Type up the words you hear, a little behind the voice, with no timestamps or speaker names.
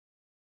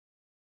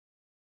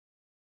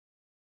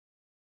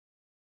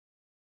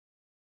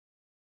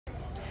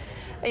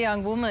A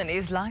young woman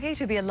is lucky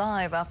to be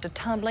alive after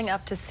tumbling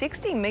up to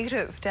 60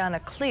 metres down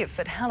a cliff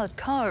at Hallet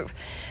Cove.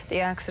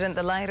 The accident,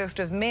 the latest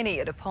of many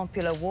at a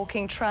popular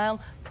walking trail,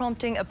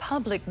 prompting a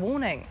public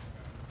warning.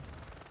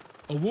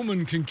 A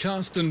woman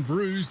concussed and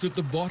bruised at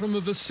the bottom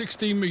of a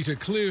 60-metre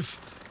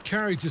cliff,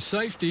 carried to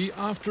safety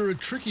after a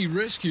tricky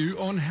rescue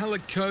on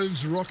Hallet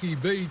Cove's rocky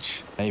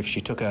beach. If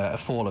she took a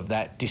fall of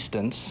that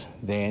distance,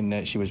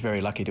 then she was very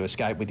lucky to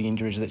escape with the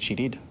injuries that she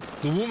did.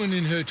 The woman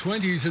in her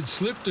 20s had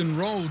slipped and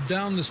rolled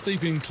down the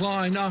steep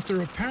incline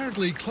after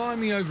apparently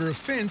climbing over a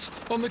fence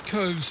on the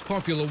cove's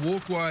popular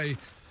walkway.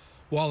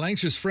 While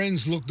anxious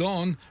friends looked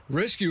on,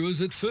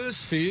 rescuers at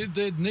first feared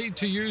they'd need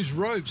to use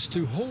ropes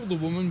to haul the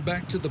woman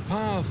back to the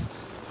path.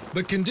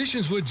 But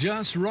conditions were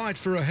just right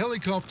for a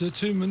helicopter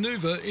to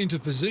manoeuvre into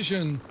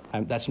position.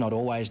 That's not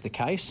always the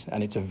case,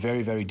 and it's a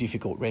very, very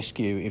difficult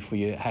rescue if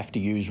we have to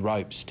use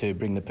ropes to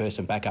bring the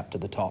person back up to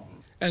the top.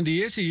 And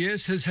the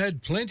SES has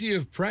had plenty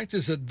of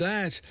practice at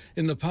that.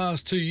 In the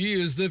past 2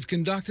 years, they've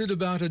conducted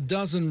about a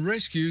dozen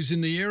rescues in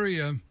the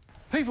area.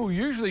 People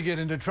usually get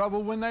into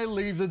trouble when they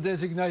leave the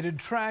designated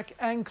track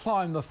and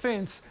climb the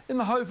fence in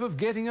the hope of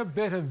getting a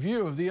better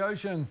view of the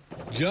ocean.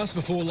 Just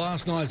before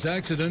last night's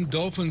accident,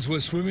 dolphins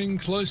were swimming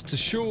close to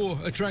shore,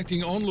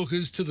 attracting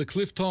onlookers to the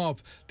cliff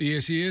top.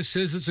 The SES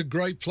says it's a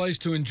great place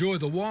to enjoy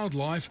the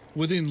wildlife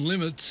within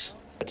limits.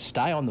 But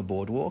stay on the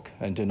boardwalk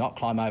and do not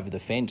climb over the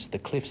fence. The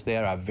cliffs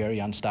there are very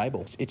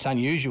unstable. It's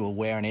unusual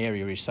where an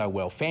area is so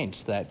well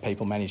fenced that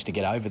people manage to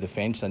get over the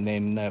fence and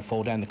then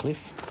fall down the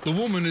cliff. The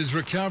woman is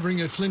recovering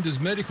at Flinders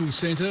Medical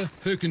Centre.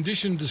 Her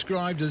condition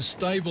described as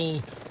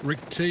stable.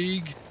 Rick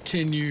Teague,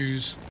 10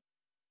 News.